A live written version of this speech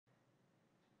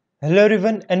Hello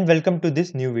everyone and welcome to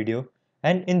this new video.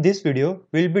 And in this video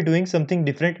we'll be doing something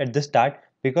different at the start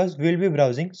because we'll be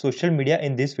browsing social media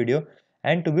in this video,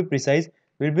 and to be precise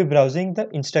we'll be browsing the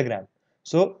Instagram.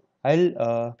 So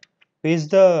I'll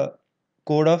paste the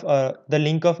code of the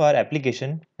link of our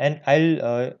application, and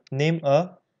I'll name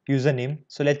a username.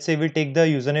 So let's say we'll take the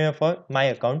username of my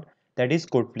account, that is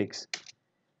CodeFlix,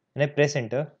 and I press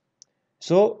enter.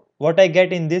 So what I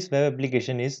get in this web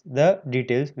application is the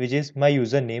details, which is my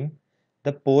username,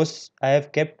 the posts I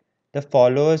have kept, the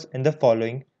followers and the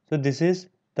following. So this is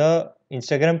the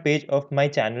Instagram page of my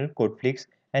channel CodeFlix,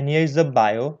 and here is the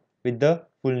bio with the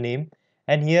full name,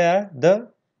 and here are the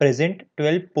present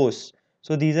 12 posts.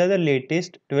 So these are the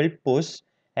latest 12 posts,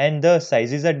 and the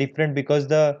sizes are different because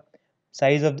the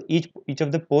size of each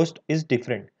of the post is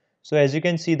different. So as you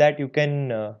can see that you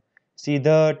can see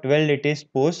the 12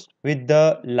 latest posts with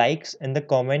the likes and the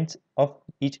comments of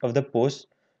each of the posts.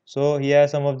 So here are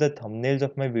some of the thumbnails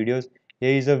of my videos.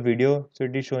 Here is a video, so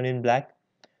it is shown in black.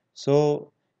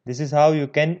 So this is how you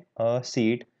can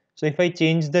see it. So if I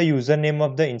change the username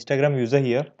of the Instagram user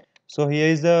here, so here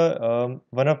is the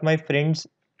one of my friends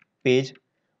page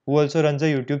who also runs a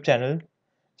YouTube channel.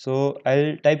 So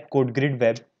I'll type CodeGrid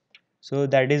Web. So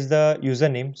that is the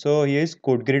username. So here is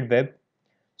CodeGrid Web.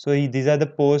 So these are the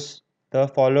posts, the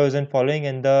followers and following,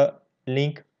 and the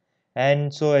link.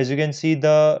 And so as you can see,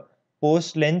 the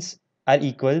post lengths are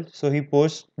equal. So he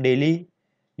posts daily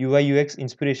UI UX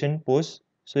inspiration posts,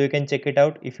 so you can check it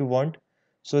out if you want.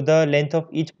 So the length of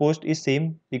each post is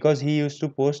same because he used to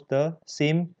post the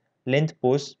same length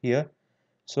posts here.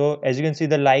 So as you can see,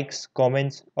 the likes,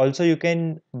 comments, also you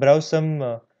can browse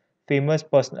some famous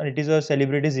personalities or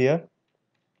celebrities here.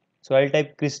 So I'll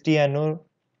type Cristiano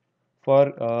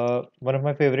for one of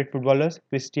my favorite footballers,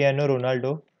 Cristiano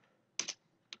Ronaldo.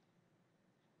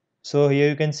 So here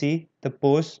you can see the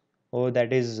post. Oh,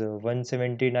 that is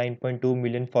 179.2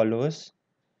 million followers.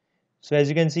 So as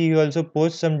you can see, he also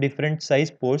posts some different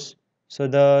size posts. So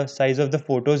the size of the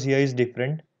photos here is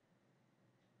different.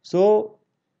 So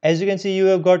as you can see, you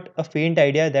have got a faint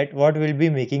idea that what we'll be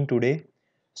making today.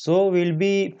 So we'll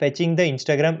be fetching the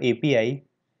Instagram API,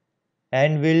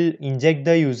 and we'll inject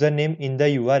the username in the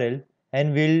URL,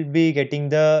 and we'll be getting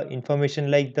the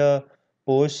information like the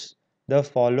posts, the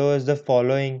followers, the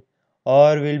following,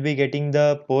 or we'll be getting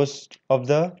the post of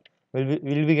the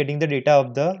we'll be getting the data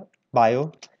of the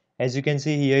bio. As you can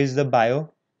see, here is the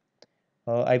bio.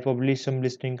 I published some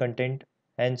listening content,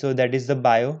 and so that is the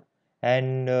bio.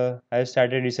 And I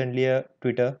started recently a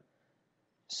Twitter.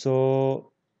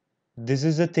 So this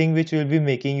is the thing which we'll be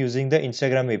making using the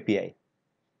Instagram API.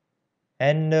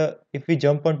 And if we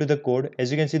jump onto the code,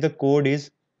 as you can see, the code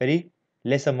is very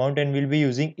less amount, and we'll be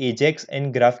using Ajax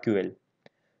and GraphQL.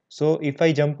 So if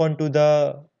I jump onto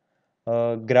the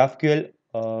GraphQL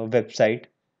website,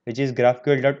 which is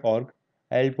graphql.org,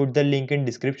 I'll put the link in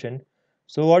description.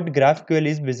 So what GraphQL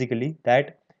is basically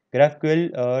that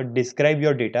GraphQL describe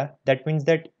your data. That means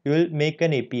that you will make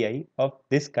an API of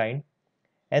this kind,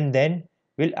 and then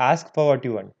we'll ask for what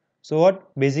you want. So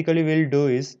what basically we'll do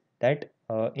is that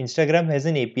Instagram has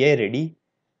an API ready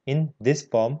in this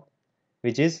form,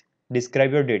 which is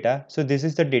describe your data. So this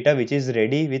is the data which is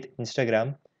ready with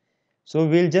Instagram. So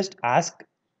we'll just ask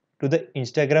to the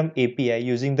Instagram API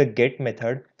using the get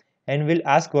method, and we'll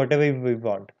ask whatever we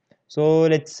want. So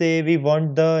let's say we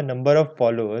want the number of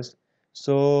followers.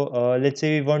 So let's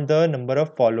say we want the number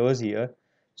of followers here.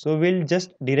 So we'll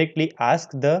just directly ask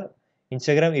the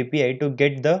Instagram API to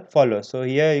get the followers. So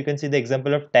here you can see the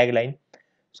example of tagline.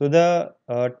 So the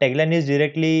tagline is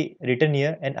directly written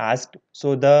here and asked.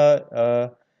 So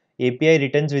the API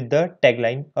returns with the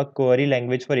tagline, a query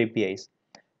language for APIs.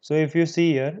 So if you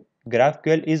see here,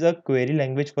 GraphQL is a query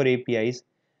language for APIs,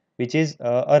 which is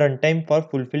a runtime for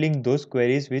fulfilling those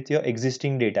queries with your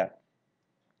existing data.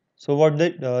 So what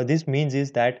this means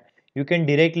is that you can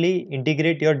directly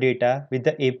integrate your data with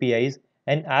the APIs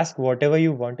and ask whatever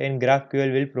you want, and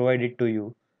GraphQL will provide it to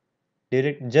you.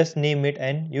 Just name it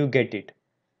and you get it.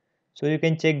 So you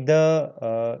can check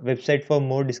the website for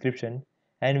more description,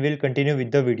 and we'll continue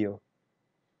with the video.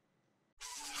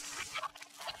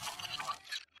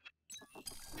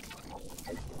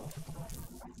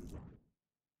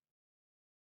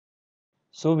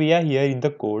 So we are here in the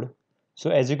code.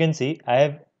 So as you can see, I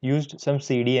have used some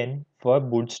CDN for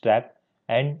Bootstrap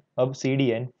and a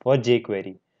CDN for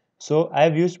jQuery. So I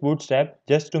have used Bootstrap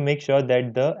just to make sure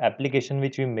that the application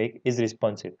which we make is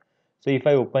responsive. So if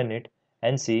I open it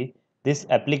and see, this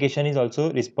application is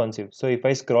also responsive. So if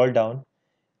I scroll down,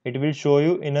 it will show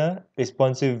you in a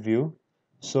responsive view.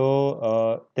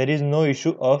 So there is no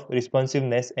issue of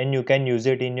responsiveness, and you can use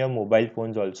it in your mobile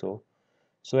phones also.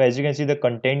 So as you can see, the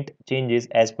content changes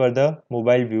as per the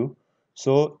mobile view.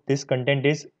 So this content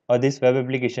is, or this web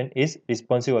application is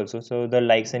responsive also. So the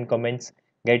likes and comments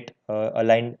get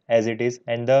aligned as it is,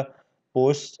 and the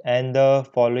posts and the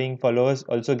following followers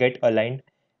also get aligned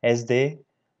as they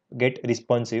get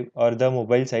responsive or the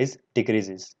mobile size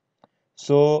decreases.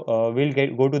 So we'll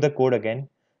go to the code again.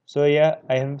 So yeah,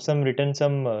 I have some written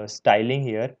some styling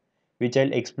here, which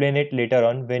I'll explain it later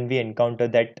on when we encounter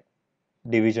that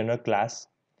division or class.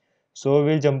 So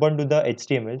we'll jump on to the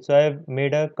HTML. So I have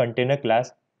made a container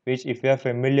class, which if you are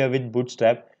familiar with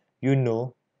Bootstrap, you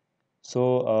know.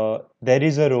 So there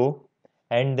is a row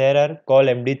and there are call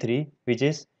MD3, which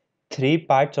is three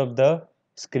parts of the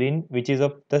screen, which is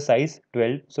of the size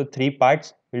 12. So three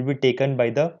parts will be taken by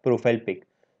the profile pic.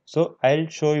 So I'll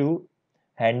show you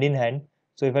hand in hand.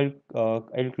 So if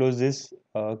I'll close this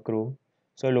Chrome.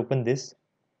 So I'll open this.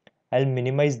 I'll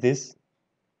minimize this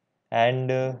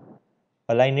and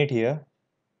align it here.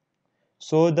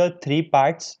 So the three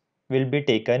parts will be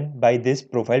taken by this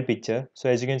profile picture. So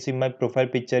as you can see, my profile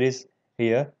picture is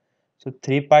here. So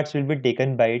three parts will be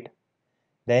taken by it.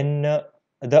 Then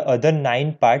the other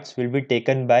nine parts will be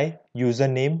taken by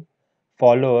username,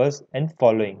 followers, and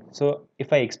following. So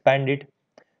if I expand it,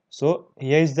 so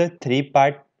here is the three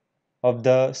part of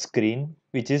the screen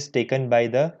which is taken by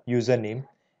the username,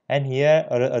 and here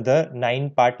are other nine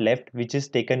part left which is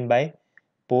taken by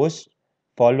post,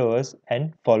 followers,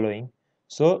 and following.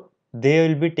 So they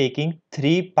will be taking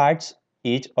three parts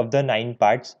each of the nine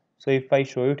parts. So if I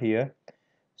show it here,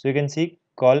 so you can see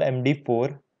call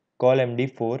MD4, call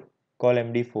MD4, call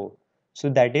MD4. So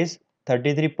that is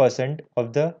 33%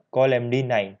 of the call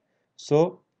MD9.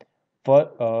 So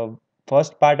for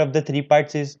first part of the three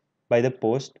parts is by the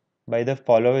post, by the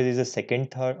followers is the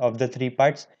second third of the three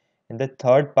parts, and the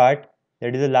third part,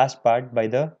 that is the last part, by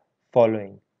the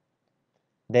following.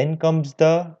 Then comes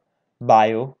the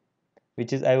bio,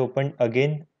 which is I opened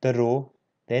again the row,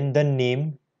 then the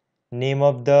name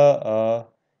of the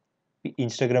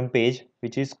Instagram page,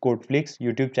 which is CodeFlix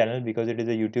YouTube channel, because it is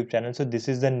a YouTube channel. So this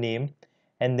is the name,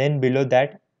 and then below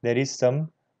that there is some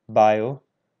bio,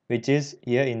 which is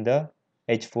here in the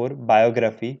H4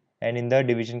 biography and in the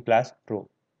division class row.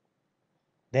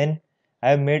 Then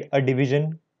I have made a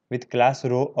division with class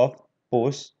row of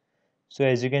posts. So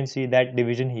as you can see that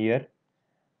division here,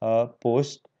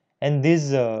 post, and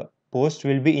this post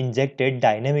will be injected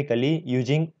dynamically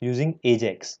using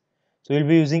Ajax. So we'll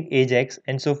be using Ajax,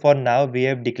 and so for now we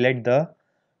have declared the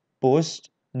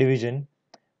post division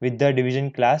with the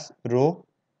division class row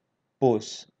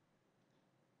posts.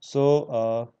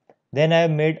 So then I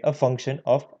have made a function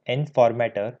of n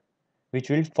formatter which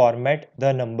will format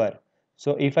the number.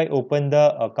 So if I open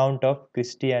the account of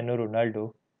Cristiano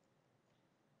Ronaldo,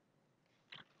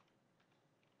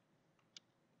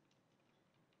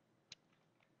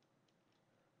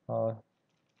 uh,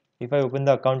 if I open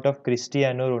the account of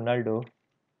Cristiano Ronaldo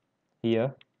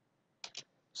here,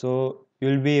 so you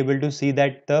will be able to see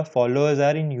that the followers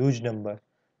are in huge number.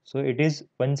 So it is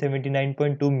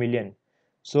 179.2 million.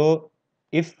 So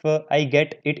if I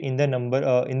get it in the number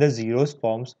in the zeros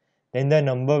forms, then the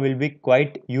number will be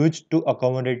quite huge to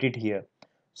accommodate it here.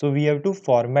 So we have to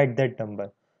format that number.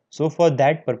 So for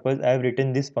that purpose I have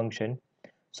written this function.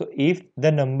 So if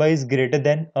the number is greater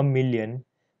than a million,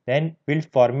 then we'll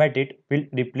format it, we'll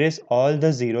replace all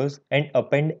the zeros and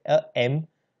append a m,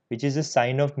 which is a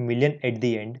sign of million at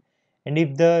the end. And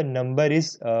if the number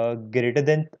is greater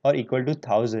than or equal to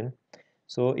 1000,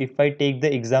 so if I take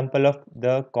the example of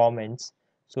the comments,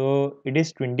 so it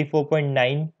is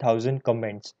 24.9 thousand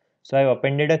comments. So I've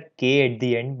appended a k at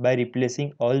the end by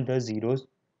replacing all the zeros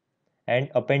and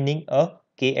appending a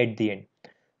k at the end.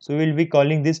 So we'll be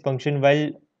calling this function while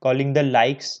calling the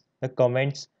likes, the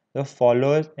comments, the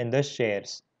followers, and the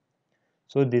shares.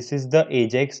 So this is the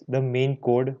Ajax, the main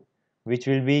code, which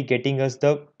will be getting us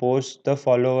the posts, the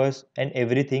followers, and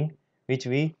everything which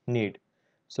we need.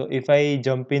 So if I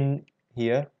jump in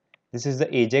here, this is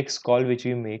the Ajax call which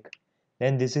we make.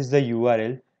 Then this is the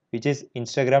URL, which is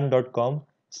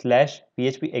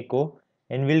instagram.com/php echo,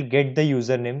 and we'll get the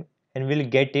username and we'll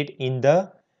get it in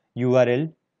the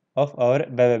URL of our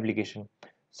web application.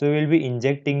 So we'll be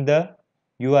injecting the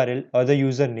URL or the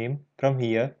username from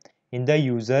here in the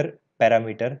user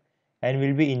parameter, and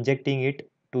we'll be injecting it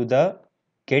to the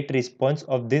get response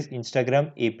of this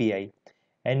Instagram API,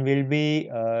 and we'll be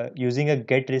using a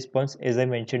get response as I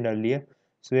mentioned earlier.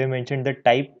 So we have mentioned the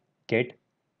type get,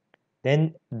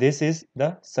 then this is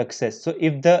the success. So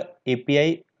if the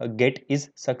API get is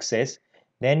success,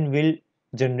 then we'll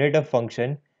generate a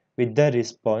function with the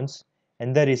response,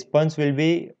 and the response will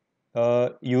be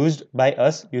used by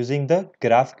us using the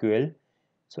GraphQL,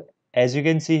 as you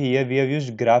can see here, we have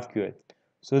used GraphQL.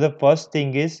 So the first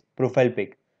thing is profile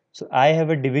pic. So I have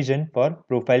a division for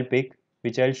profile pic,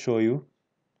 which I'll show you.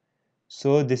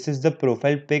 So this is the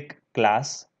profile pic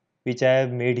class which I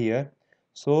have made here.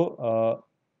 So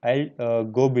I'll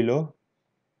go below.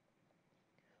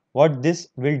 What this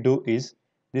will do is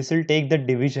this will take the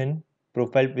division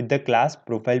profile with the class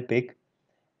profile pic,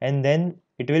 and then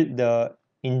it will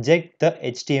inject the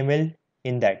HTML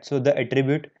in that. So the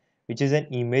attribute which is an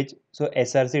image, so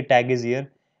src tag is here,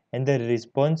 and the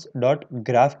response dot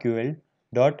graphql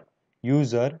dot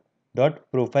user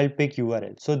dot profile pic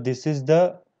URL. So this is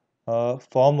the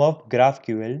form of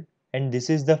GraphQL, and this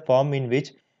is the form in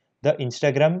which the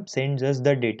Instagram sends us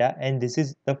the data, and this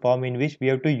is the form in which we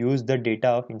have to use the data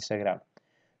of Instagram.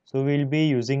 So we'll be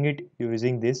using it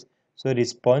using this. So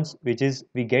response, which is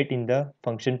we get in the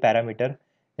function parameter,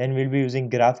 then we'll be using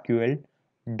GraphQL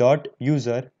dot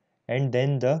user, and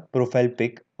then the profile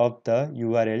pic of the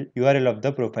URL of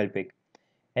the profile pic,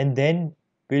 and then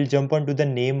we'll jump on to the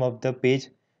name of the page.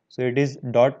 So it is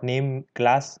dot name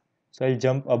class. So I'll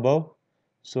jump above.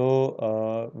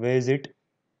 So where is it?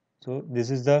 So this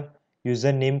is the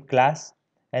username class,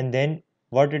 and then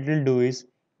what it will do is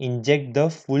inject the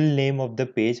full name of the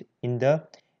page in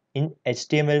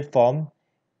HTML form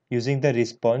using the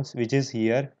response, which is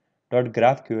here dot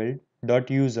graphql dot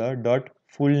user dot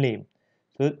full name.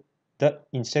 So the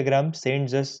Instagram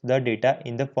sends us the data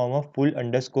in the form of full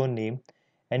underscore name,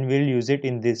 and we'll use it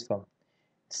in this form.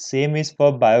 Same is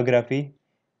for biography.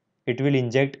 It will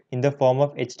inject in the form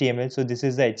of HTML. So this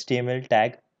is the HTML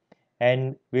tag,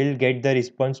 and we'll get the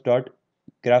response dot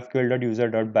graphql dot user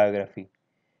dot biography.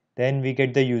 Then we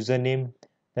get the username,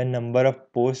 the number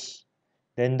of posts,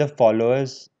 then the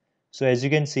followers. So as you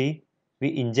can see,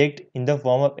 we inject in the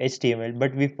form of HTML,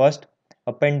 but we first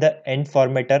append the end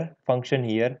formatter function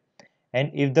here,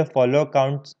 and if the follower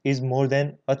count is more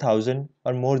than 1,000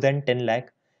 or more than 10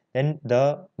 lakh, then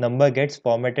the number gets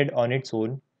formatted on its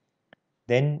own.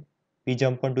 Then we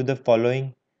jump onto the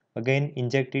following, again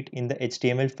inject it in the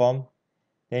HTML form,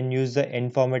 then use the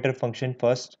end formatter function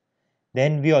first.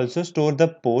 Then we also store the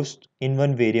post in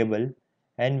one variable,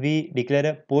 and we declare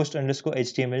a post underscore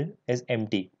HTML as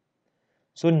empty.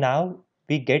 So now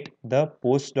we get the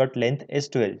post.length as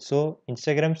 12. So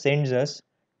Instagram sends us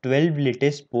 12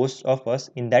 latest posts of us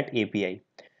in that API.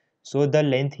 So the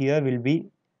length here will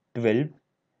be 12,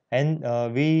 and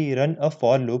we run a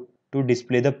for loop to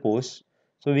display the post.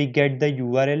 So we get the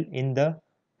URL in the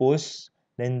post,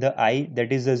 then the I,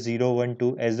 that is the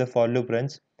 012 as the for loop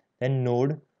runs, then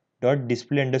node dot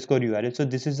display underscore URL. So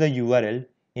this is the URL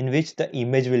in which the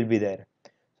image will be there.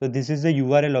 So this is the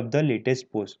URL of the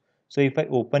latest post. So if I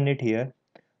open it here,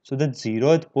 so the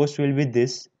 0th post will be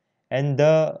this, and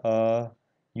the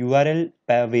URL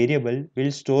variable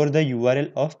will store the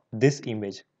URL of this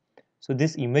image. So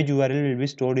this image URL will be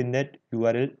stored in that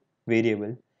URL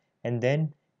variable, and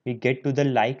then we get to the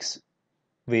likes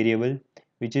variable,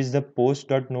 which is the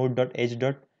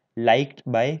post.node.h.liked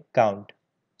by count.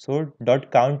 So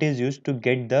dot count is used to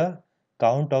get the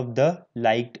count of the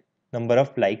liked number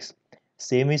of likes.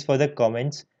 Same is for the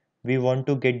comments. We want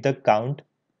to get the count.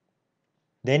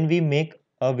 Then we make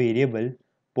a variable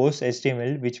post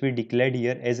HTML, which we declared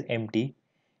here as empty,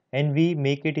 and we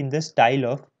make it in the style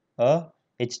of a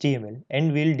HTML,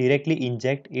 and we'll directly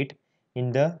inject it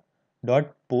in the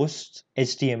dot post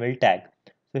HTML tag.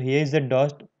 So here is the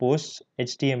dot post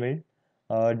HTML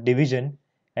division,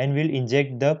 and we'll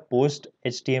inject the post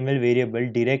HTML variable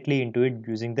directly into it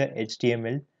using the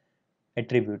HTML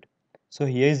attribute. So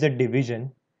here is the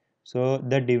division. So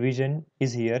the division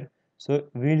is here. So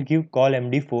we'll give call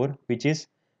md4, which is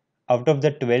out of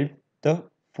the 12, the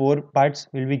 4 parts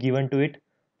will be given to it,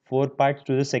 4 parts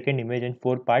to the second image and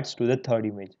 4 parts to the third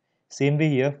image. Same way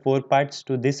here, 4 parts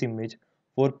to this image,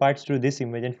 4 parts to this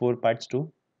image, and 4 parts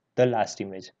to the last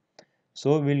image.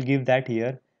 So we'll give that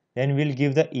here. Then we'll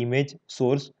give the image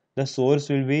source. The source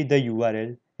will be the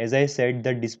URL, as I said,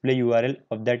 the display URL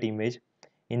of that image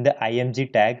in the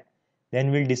img tag.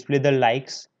 Then we'll display the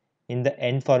likes in the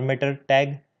end formatter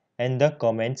tag, and the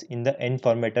comments in the end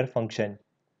formatter function.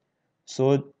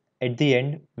 So at the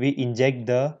end, we inject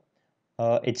the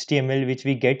HTML which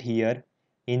we get here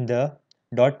in the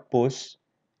dot post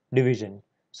division.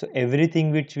 So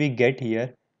everything which we get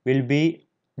here will be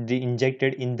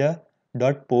injected in the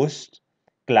dot post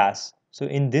class. So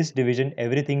in this division,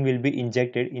 everything will be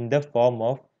injected in the form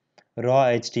of raw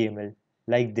HTML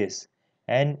like this.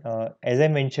 And as I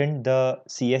mentioned, the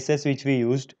CSS which we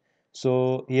used.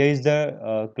 So here is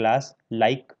the class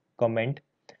like comment.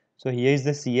 So here is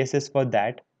the CSS for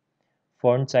that: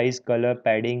 font size, color,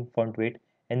 padding, font weight,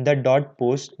 and the dot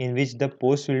post in which the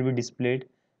post will be displayed.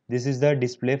 This is the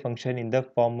display function in the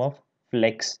form of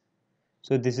flex.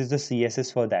 So this is the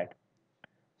CSS for that.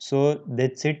 So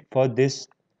that's it for this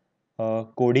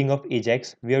coding of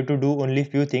Ajax. We have to do only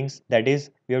few things, that is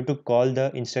we have to call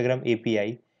the Instagram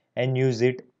API and use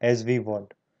it as we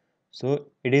want. So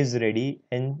it is ready,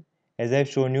 and as I've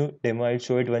shown you demo, I'll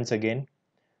show it once again.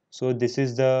 So this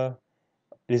is the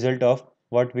result of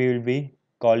what we will be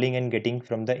calling and getting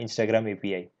from the Instagram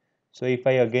API. So if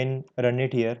I again run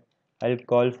it here, I'll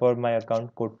call for my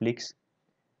account CodeFlix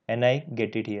and I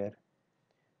get it here.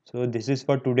 So this is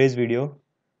for today's video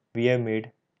we have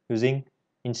made using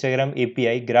Instagram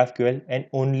API, GraphQL and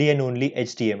only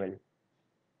HTML.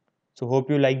 So hope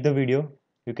you like the video.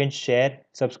 You can share,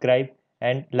 subscribe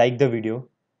and like the video,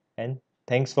 and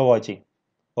thanks for watching.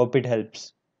 Hope it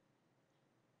helps.